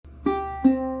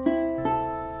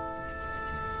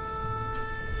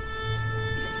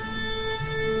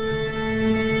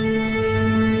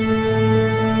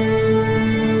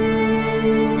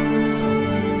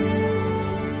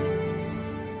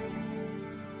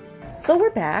So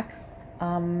we're back.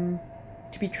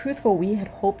 To be truthful, we had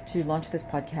hoped to launch this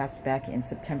podcast back in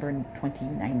September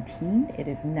 2019. It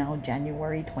is now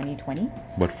January 2020.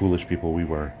 What foolish people we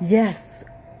were. Yes,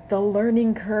 the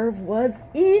learning curve was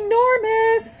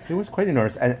enormous. It was quite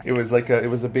enormous, and it was like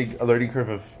it was a big learning curve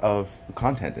of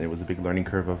content, and it was a big learning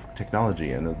curve of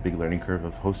technology, and a big learning curve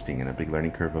of hosting, and a big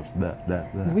learning curve of blah, blah,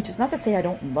 blah. Which is not to say I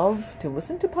don't love to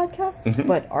listen to podcasts,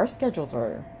 but our schedules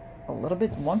are a little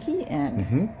bit wonky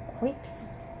and quite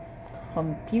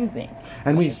confusing.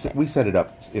 And we set it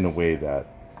up in a way that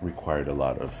required a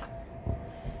lot of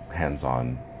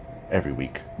hands-on every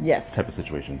week type of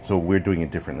situation. So we're doing it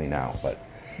differently now, but...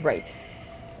 Right.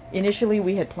 Initially,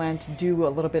 we had planned to do a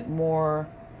little bit more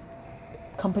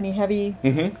company-heavy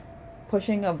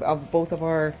pushing of both of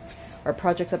our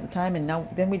projects at the time, and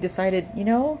then we decided,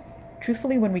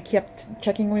 truthfully, when we kept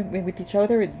checking with each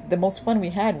other, the most fun we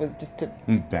had was just to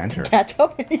banter, to catch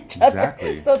up with each other.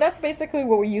 Exactly. So that's basically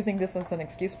what we're using this as an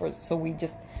excuse for. So we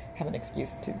just have an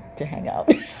excuse to hang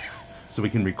out. So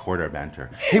we can record our banter.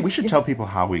 Hey, we should tell people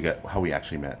how we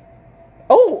actually met.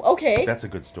 Oh, okay. That's a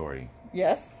good story.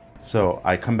 Yes. So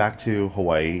I come back to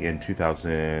Hawaii in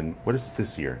 2000. What is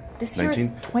this year? This year is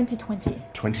 2020.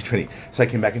 2020. So I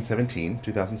came back in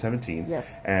 2017.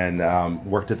 Yes. And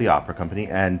worked at the opera company,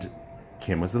 and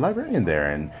Kim was the librarian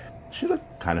there, and she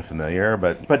looked kind of familiar,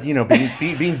 but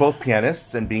being both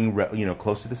pianists and being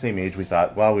close to the same age, we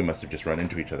thought, well, we must have just run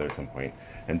into each other at some point,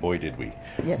 and boy did we.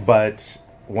 Yes. But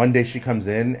one day she comes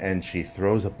in and she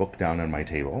throws a book down on my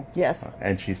table. Yes.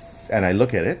 And I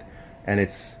look at it, and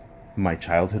it's my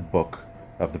childhood book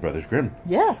of the Brothers Grimm.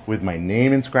 Yes. With my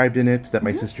name inscribed in it that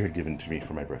my sister had given to me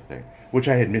for my birthday, which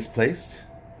I had misplaced,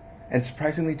 and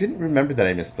surprisingly didn't remember that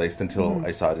I misplaced until I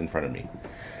saw it in front of me.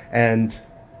 And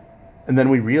then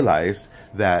we realized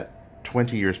that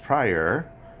 20 years prior,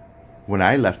 when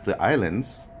I left the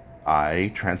islands,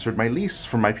 I transferred my lease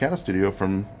from my piano studio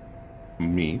from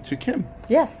me to Kim.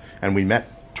 Yes. And we met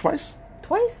twice.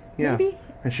 Twice, yeah. Maybe?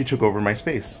 And she took over my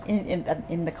space.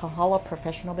 In the Kahala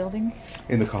Professional Building?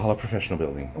 In the Kahala Professional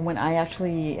Building. When I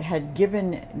actually had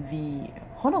given the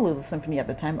Honolulu Symphony at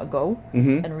the time a go,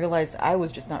 and realized I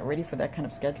was just not ready for that kind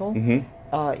of schedule.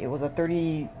 It was a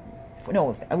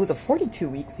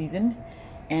 42-week season,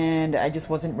 and I just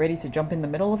wasn't ready to jump in the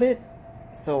middle of it.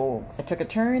 So I took a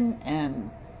turn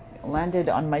and landed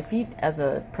on my feet as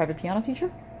a private piano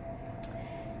teacher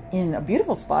in a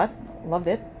beautiful spot. Loved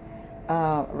it.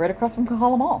 Right across from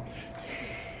Kahala Mall.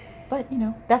 But,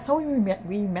 that's how we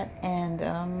met, and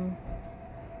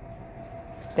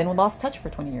then we lost touch for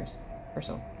 20 years or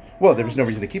so. Well, there was no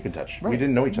reason to keep in touch. Right. We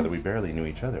didn't know each other. We barely knew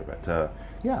each other. But,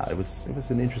 yeah, it was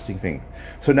an interesting thing.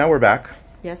 So now we're back.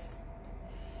 Yes.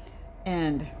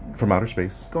 And from outer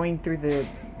space. Going through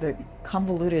the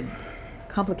convoluted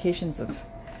complications of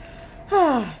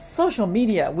social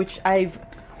media, which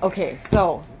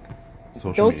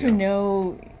those who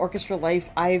know Orchestra Life,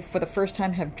 I, for the first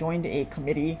time, have joined a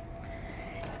committee,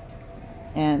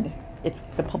 and it's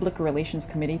the Public Relations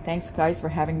Committee. Thanks, guys, for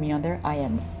having me on there. I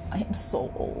am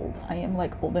so old. I am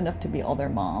old enough to be all their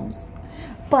moms,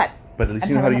 but at least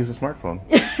you know how to use a smartphone.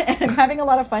 And I'm having a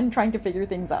lot of fun trying to figure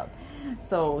things out.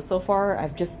 So far,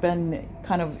 I've just been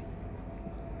kind of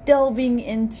delving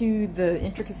into the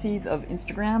intricacies of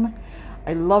Instagram.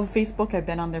 I love Facebook. I've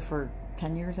been on there for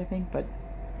 10 years, I think, but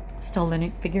still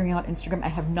figuring out Instagram. I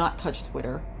have not touched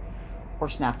Twitter or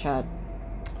Snapchat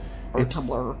or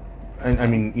Tumblr. And I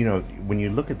mean, when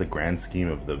you look at the grand scheme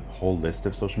of the whole list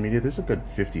of social media, there's a good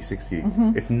 50, 60,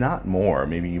 if not more,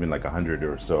 maybe even 100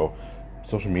 or so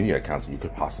social media accounts that you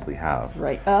could possibly have.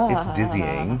 Right. It's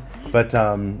dizzying. But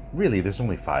really, there's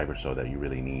only 5 or so that you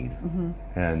really need.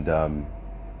 And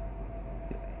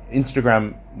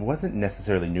Instagram wasn't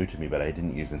necessarily new to me, but I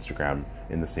didn't use Instagram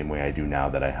in the same way I do now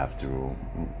that I have to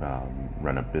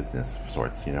run a business of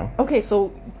sorts, Okay,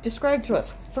 so describe to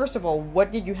us, first of all,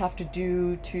 what did you have to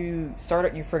do to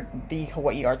start for the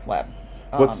Hawaii Arts Lab?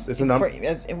 Using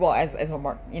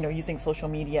social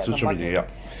media as a marketing. Yeah.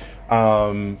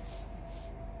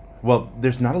 Well,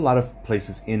 there's not a lot of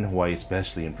places in Hawaii,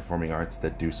 especially in performing arts,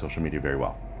 that do social media very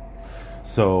well.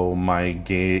 So my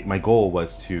goal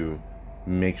was to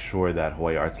make sure that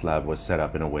Hawaii Arts Lab was set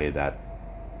up in a way that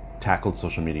tackled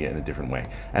social media in a different way.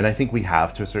 And I think we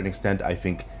have to a certain extent. I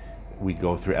think we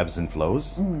go through ebbs and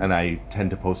flows, and I tend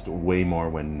to post way more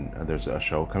when there's a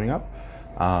show coming up.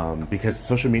 Because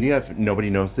social media, if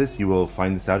nobody knows this, you will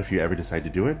find this out if you ever decide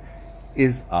to do it,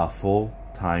 is a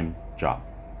full-time job.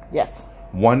 Yes.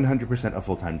 100% a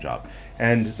full-time job.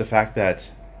 And the fact that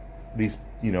these,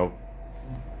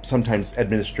 sometimes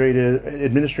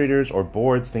administrators or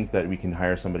boards think that we can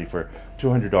hire somebody for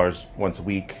 $200 once a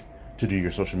week to do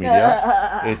your social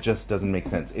media. It just doesn't make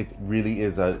sense. It really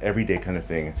is a everyday kind of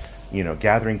thing, you know,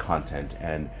 gathering content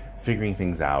and figuring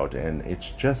things out, and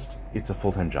it's a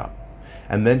full-time job.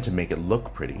 And then to make it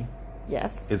look pretty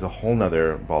Yes. is a whole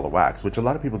nother ball of wax, which a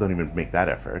lot of people don't even make that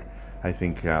effort. I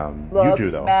think you Looks do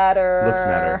though. matter. Looks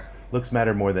matter. Looks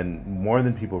matter more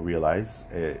than people realize.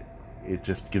 It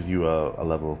just gives you a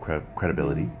level of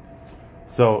credibility.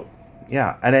 So,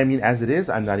 yeah, and I mean, as it is,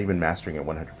 I'm not even mastering it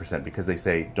 100% because they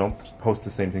say don't post the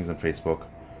same things on Facebook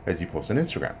as you post on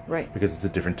Instagram. Right. Because it's a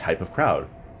different type of crowd.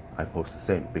 I post the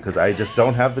same because I just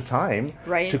don't have the time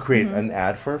Right. to create an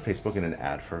ad for Facebook and an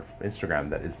ad for Instagram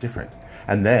that is different.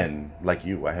 And then, like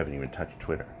you, I haven't even touched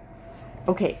Twitter.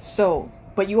 Okay, so,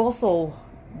 but you also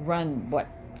run, what,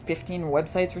 15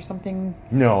 websites or something?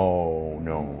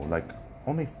 No, like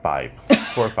only 5,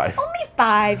 4 or 5. Only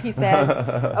 5, he says.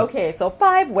 Okay, so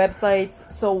 5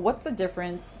 websites. So what's the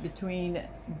difference between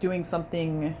doing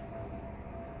something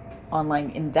online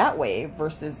in that way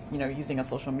versus, you know, using a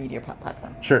social media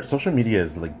platform? Sure, social media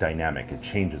is like dynamic. It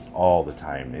changes all the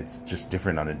time. It's just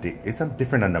different on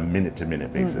different on a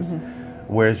minute-to-minute basis.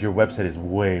 Whereas your website is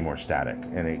way more static,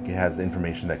 and it has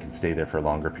information that can stay there for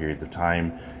longer periods of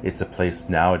time. It's a place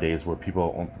nowadays where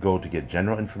people go to get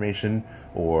general information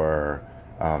or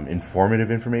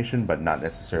informative information, but not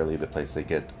necessarily the place they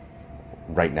get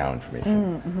right now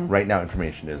information. Right now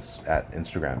information is at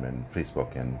Instagram and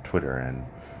Facebook and Twitter and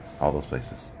all those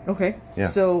places. Okay. Yeah.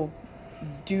 So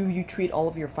do you treat all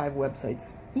of your 5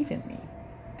 websites evenly?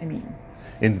 I mean,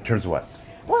 In terms of what?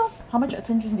 well, how much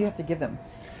attention do you have to give them?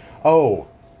 Oh,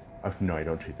 no, I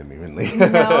don't treat them evenly.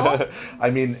 No?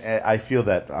 I mean, I feel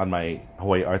that on my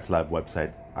Hawaii Arts Lab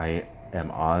website, I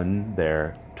am on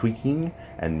there tweaking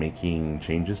and making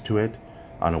changes to it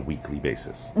on a weekly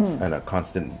basis, and a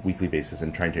constant weekly basis,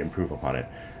 and trying to improve upon it.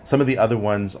 Some of the other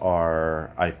ones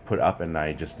are I've put up and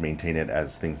I just maintain it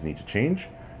as things need to change.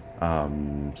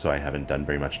 So I haven't done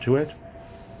very much to it.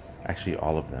 Actually,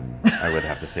 all of them, I would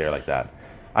have to say, are like that.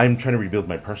 I'm trying to rebuild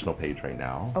my personal page right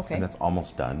now. Okay. And that's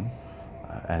almost done.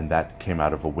 And that came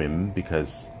out of a whim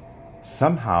because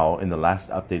somehow in the last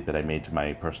update that I made to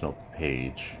my personal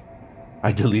page,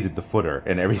 I deleted the footer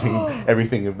and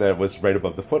everything that was right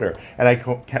above the footer. And I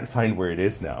can't find where it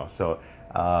is now. So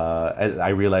I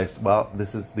realized, well,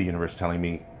 this is the universe telling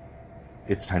me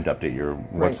it's time to update your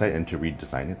Right. website and to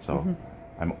redesign it. So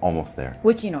I'm almost there.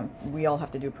 Which, you know, we all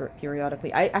have to do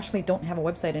periodically. I actually don't have a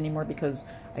website anymore because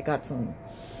I got some...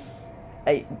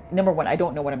 number 1, I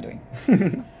don't know what I'm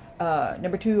doing.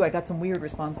 Number 2, I got some weird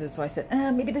responses, so I said,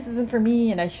 maybe this isn't for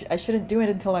me, and I shouldn't do it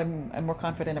until I'm more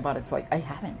confident about it. So I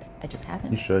haven't. I just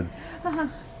haven't. You should.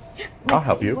 I'll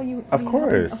help you. Will you Of help me?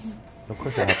 course. Of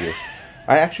course I'll help you.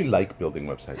 I actually like building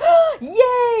websites.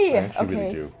 Yay! I actually Okay.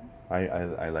 really do.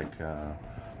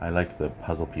 I like the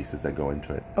puzzle pieces that go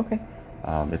into it. Okay.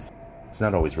 It's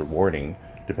not always rewarding,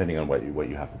 depending on what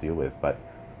you have to deal with, but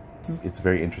it's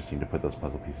very interesting to put those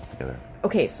puzzle pieces together.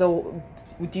 Okay, so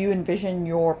do you envision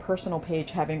your personal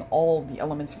page having all the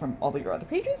elements from all of your other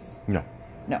pages? No,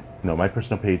 No. my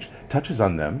personal page touches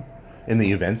on them in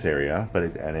the events area, but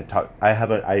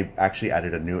I actually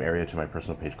added a new area to my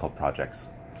personal page called projects,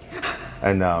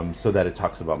 and so that it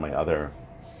talks about my other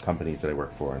companies that I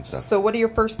work for and stuff. So what are your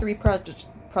first 3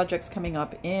 projects coming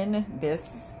up in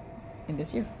this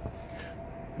year?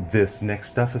 This next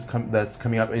stuff that's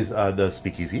coming up is the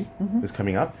Speakeasy is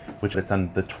coming up, which it's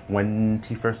on the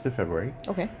 21st of February.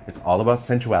 Okay. It's all about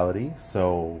sensuality,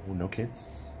 so no kids,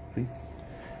 please.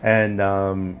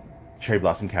 And Cherry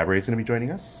Blossom Cabaret is going to be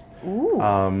joining us. Ooh.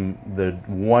 The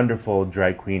wonderful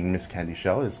drag queen Miss Candy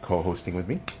Shell is co-hosting with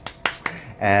me.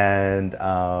 And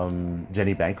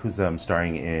Jenny Bank, who's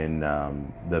starring in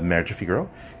The Marriage of Figaro,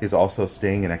 is also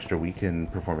staying an extra week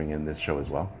and performing in this show as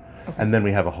well. Okay. And then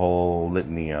we have a whole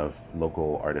litany of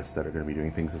local artists that are going to be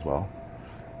doing things as well.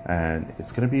 And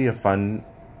it's going to be a fun,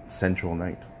 sensual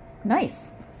night.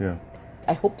 Nice. Yeah.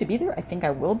 I hope to be there. I think I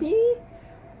will be.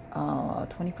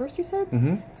 21st, you said?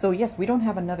 Mm-hmm. So, yes, we don't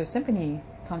have another symphony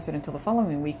concert until the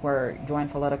following week where Joanne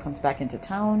Falletta comes back into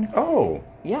town. Oh.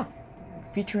 Yeah.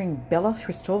 Featuring Bella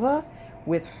Hristova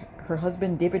with her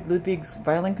husband David Ludwig's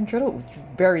violin concerto, which is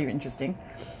very interesting.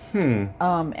 And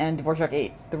Dvorak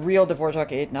 8. The real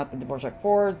Dvorak 8, not the Dvorak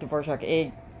 4. Dvorak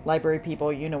 8, library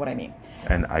people, you know what I mean.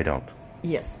 And I don't.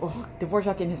 Yes. Oh,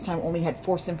 Dvorak in his time only had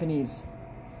 4 symphonies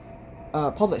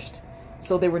published.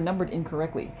 So they were numbered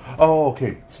incorrectly. Oh,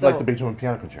 okay. It's So- like the Beethoven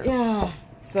piano concerto. Yeah.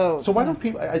 So So why don't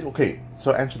people... okay,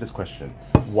 so answer this question.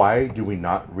 Why do we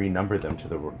not renumber them to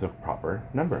the proper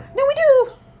number? No, we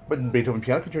do. But in Beethoven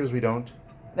piano concertos, we don't.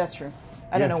 That's true.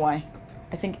 I don't Yeah. know why.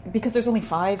 I think because there's only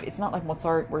 5, it's not like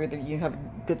Mozart where you have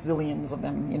gazillions of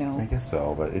them, I guess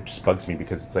so, but it just bugs me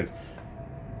because it's like,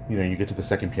 you get to the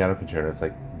second piano concerto, it's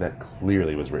like that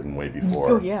clearly was written way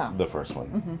before the first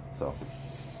one. So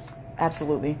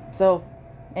Absolutely. So,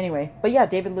 anyway, but yeah,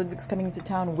 David Ludwig's coming into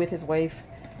town with his wife,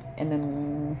 and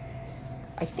then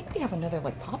I think they have another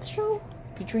like pop show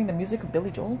featuring the music of Billy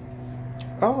Joel.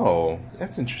 Oh,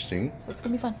 that's interesting. So it's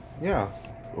gonna be fun. Yeah.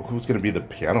 Well, who's going to be the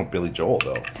piano Billy Joel,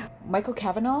 though? Michael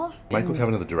Cavanaugh. Michael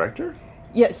Cavanaugh, the director?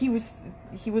 Yeah, he was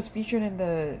featured in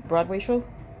the Broadway show.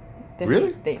 That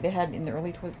Really? They had in the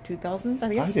early 2000s,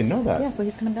 I guess. I didn't know that. Yeah, so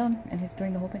he's coming down and he's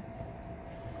doing the whole thing.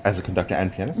 As a conductor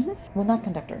and pianist? Well, not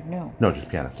conductor, no. No, just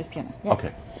pianist. Just pianist, yeah.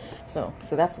 Okay. So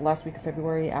that's the last week of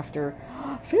February after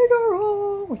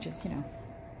Figaro, which is,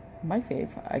 my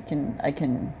fave. I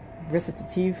can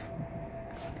recitative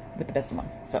with the best of them.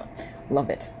 So, love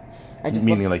it. I just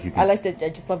Meaning love, like you can... I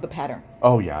just love the patter.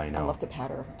 Oh, yeah, I know. I love the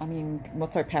patter. I mean,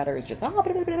 Mozart patter is just... Blah,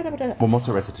 blah, blah, blah, blah. Well,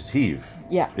 Mozart recitative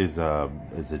Yeah. is a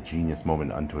genius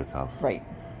moment unto itself. Right.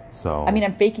 So... I mean,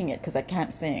 I'm faking it because I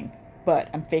can't sing, but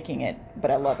I'm faking it,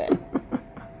 but I love it.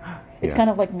 It's Yeah.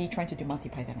 kind of like me trying to do Monty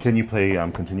Python. Can you play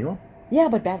Continuo? Yeah,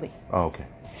 but badly. Oh, okay.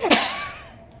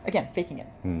 Again, faking it.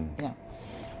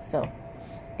 So,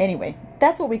 anyway,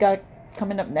 that's what we got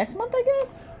coming up next month, I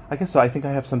guess. I guess so. I think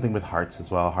I have something with Hearts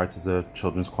as well. Hearts is a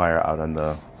children's choir out on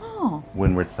the Oh,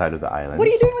 windward side of the island. what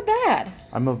are you doing with that?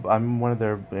 I'm one of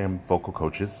their vocal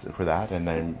coaches for that, and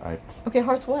I Okay,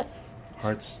 Hearts what?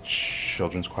 Hearts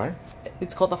Children's Choir.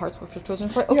 It's called the Hearts for Children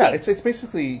Choir? Okay. Yeah, it's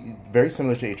basically very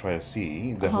similar to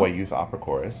HYOC, the Hawaii Youth Opera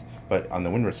Chorus, but on the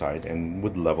windward side and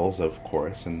with levels of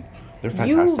chorus, and they're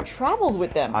You fantastic. traveled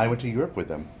with them. I went to Europe with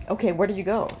them. Okay, where did you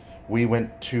go? We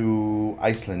went to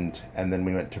Iceland, and then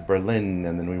we went to Berlin,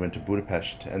 and then we went to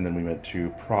Budapest, and then we went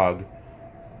to Prague,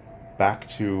 back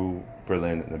to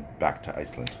Berlin, and then back to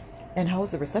Iceland. And how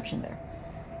was the reception there?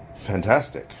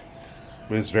 Fantastic.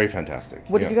 It was very fantastic.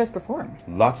 What did you guys perform?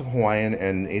 Lots of Hawaiian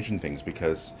and Asian things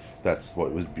because that's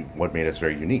what made us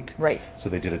very unique. Right. So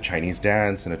they did a Chinese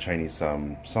dance and a Chinese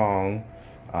song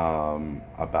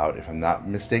about, if I'm not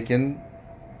mistaken,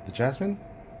 the jasmine.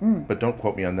 But don't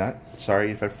quote me on that. Sorry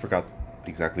if I forgot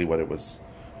exactly what it was,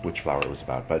 which flower it was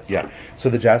about. But yeah, so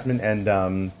the jasmine,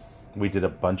 and we did a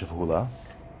bunch of hula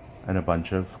and a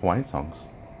bunch of Hawaiian songs.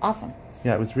 Awesome.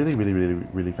 Yeah, it was really, really, really,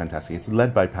 really fantastic. It's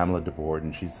led by Pamela DeBoard,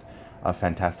 and she's a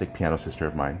fantastic piano sister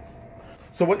of mine.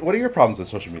 So what are your problems with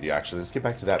social media, actually? Let's get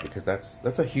back to that, because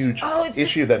that's a huge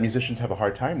issue that musicians have a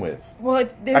hard time with. Well,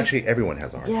 Actually, everyone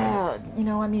has a hard time with.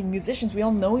 I mean, musicians, we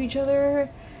all know each other.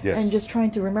 Yes. And just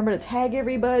trying to remember to tag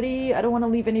everybody. I don't want to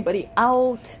leave anybody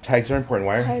out. Tags are important.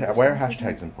 Why are so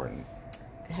hashtags important?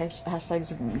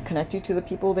 Hashtags connect you to the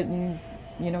people that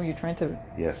you're trying to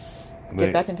Yes.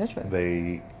 get back in touch with.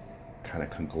 They kind of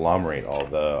conglomerate all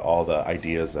the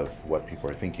ideas of what people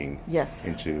are thinking Yes.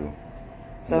 into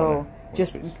So one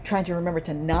just space. trying to remember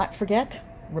to not forget.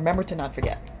 Remember to not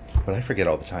forget. But I forget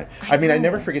all the time. I I mean, I know.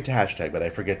 never forget to hashtag, but I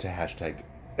forget to hashtag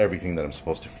everything that I'm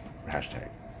supposed to hashtag.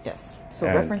 Yes. So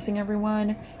And referencing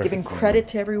everyone, giving credit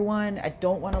to everyone. I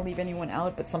don't want to leave anyone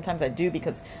out, but sometimes I do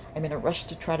because I'm in a rush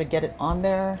to try to get it on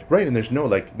there. Right, and there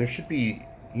should be,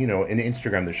 in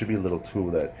Instagram, there should be a little tool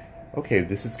that, okay,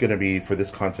 this is going to be, for this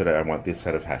concert, I want this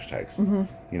set of hashtags.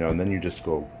 And then you just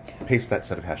go paste that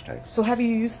set of hashtags. So have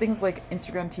you used things like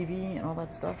Instagram TV and all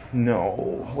that stuff? No,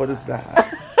 what is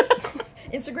that?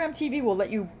 Instagram TV will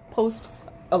let you post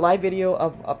a live video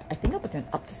of I think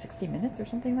up to 60 minutes or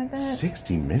something like that.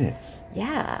 60 minutes.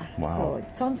 Yeah. Wow. So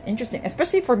it sounds interesting,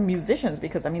 especially for musicians,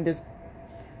 because I mean, there's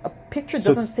a picture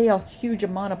So doesn't say a huge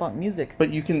amount about music.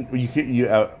 But you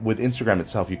with Instagram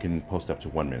itself, you can post up to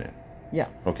 1 minute. Yeah.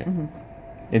 Okay.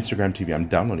 Instagram TV, I'm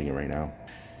downloading it right now.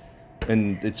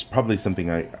 And it's probably something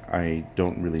I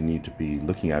don't really need to be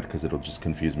looking at because it'll just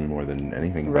confuse me more than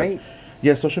anything. Right. But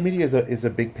yeah, social media is a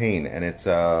big pain, and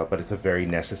but it's a very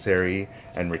necessary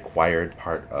and required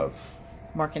part of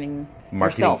Marketing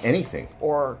marketing yourself anything.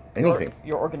 or Anything.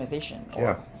 your organization or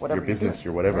Yeah, whatever your business,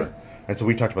 you're your whatever. Right. And so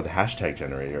we talked about the hashtag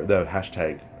generator, the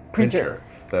hashtag Printer.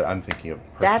 that I'm thinking of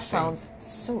purchasing. That sounds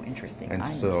so interesting. And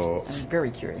I'm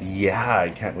very curious. Yeah, I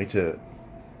can't wait to.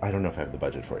 I don't know if I have the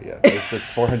budget for it yet. It's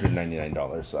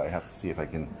 $499, so I have to see if I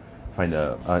can find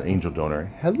an angel donor.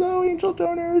 Hello, angel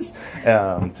donors,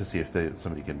 to see if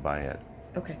somebody can buy it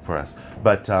Okay. for us.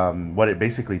 But what it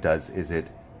basically does is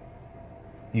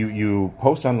you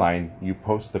post online, you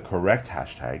post the correct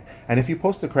hashtag, and if you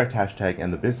post the correct hashtag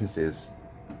and the business is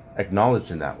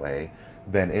acknowledged in that way,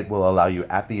 then it will allow you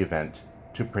at the event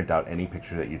to print out any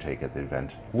picture that you take at the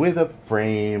event with a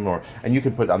frame, and you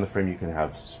can put on the frame, you can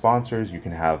have sponsors, you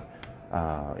can have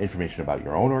information about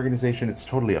your own organization. It's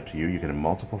totally up to you. You can have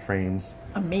multiple frames.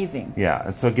 Amazing. Yeah,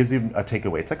 and so it gives you a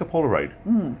takeaway. It's like a Polaroid,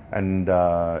 and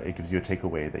it gives you a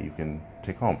takeaway that you can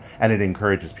take home. And it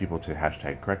encourages people to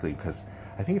hashtag correctly, because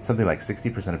I think it's something like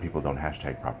 60% of people don't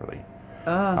hashtag properly.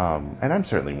 And I'm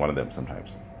certainly one of them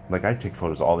sometimes. Like, I take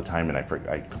photos all the time, and I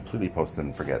completely post them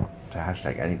and forget to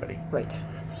hashtag anybody. Right.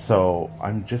 So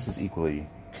I'm just as equally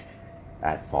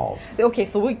at fault. Okay,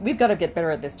 so we've got to get better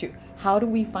at this too. How do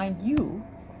we find you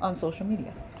on social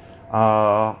media?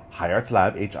 Hi Arts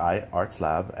Lab, HI Arts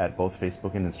Lab, at both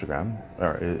Facebook and Instagram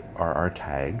are our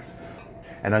tags.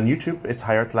 And on YouTube, it's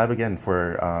Hi Arts Lab again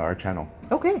for our channel.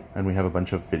 Okay. And we have a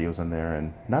bunch of videos on there,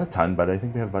 and not a ton, but I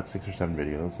think we have about 6 or 7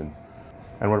 videos. And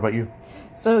what about you?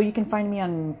 So you can find me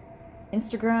on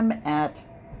Instagram at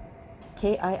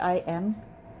KIIMPNOLIB.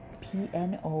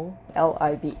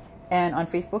 And on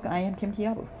Facebook, I am Kim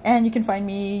Kiabu. And you can find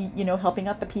me, helping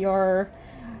out the PR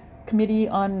committee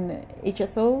on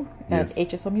HSO at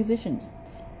Yes. HSO Musicians.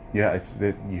 Yeah, it's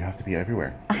that you have to be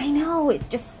everywhere. I know, it's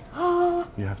just,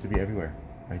 You have to be everywhere.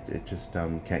 It just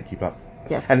can't keep up.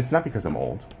 Yes. And it's not because I'm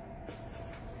old.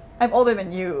 I'm older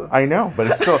than you. I know, but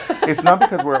it's still, it's not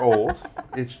because we're old.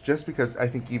 It's just because I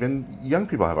think even young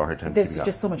people have a hard time There's keeping up.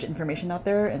 just so much information out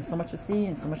there and so much to see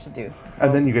and so much to do. So,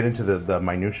 And then you get into the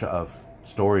minutia of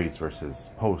stories versus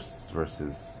posts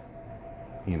versus,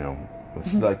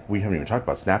 it's like we haven't even talked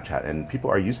about Snapchat, and people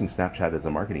are using Snapchat as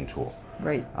a marketing tool.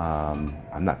 right.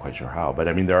 I'm not quite sure how, but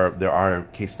I mean there are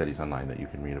case studies online that you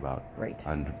can read about Right.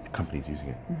 on companies using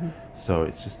it. So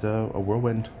it's just a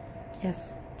whirlwind.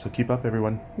 Yes. So keep up,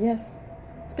 everyone. Yes.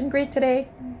 It's been great today.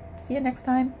 See you next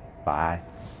time. Bye.